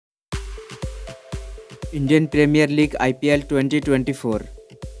Indian premiere league IPL 2024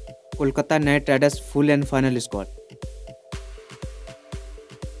 Kolkata night Riders full and final squad.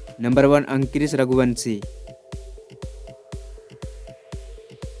 Number 1 अंक्रिश Raghuvanshi,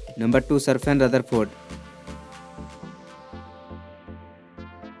 number 2 शरफेन Rutherford,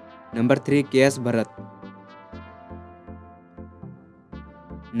 number 3 KS Bharat,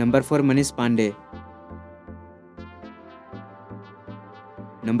 number 4 Manish Pandey,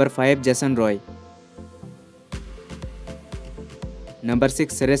 number 5 Jason Roy, number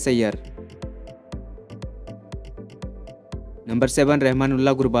 6 Shreyas Iyer, number 7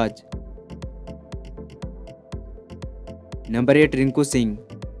 Rahmanullah Gurbaz, number 8 Rinku Singh,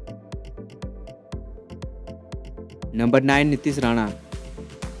 number 9 Nitish Rana,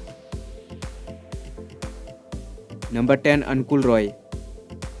 number 10 अनुकूल Roy,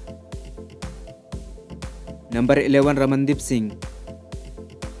 number 11 Ramandeep Singh,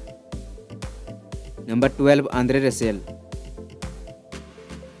 number 12 Andre Russell,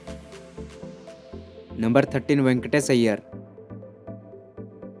 number 13 Venkatesh Iyer,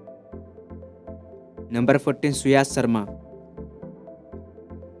 number 14 Suyash Sharma,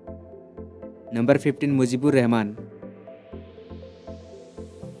 number 15 Mujibur Rahman,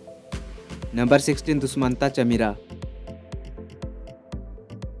 number 16 Dushmantha Chameera,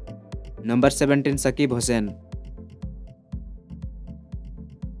 number 17 Shakib Hussain,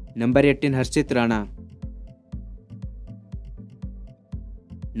 number 18 हर्षित Rana,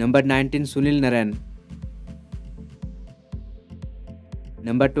 number 19 Sunil Naren,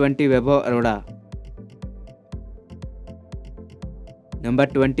 number 20 वैभव Arora, number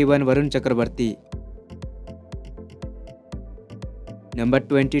 21 Varun Chakravarthy, number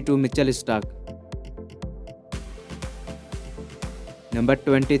 22 Mitchell Starc, number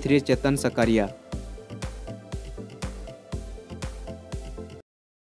 23 चेतन सकारिया,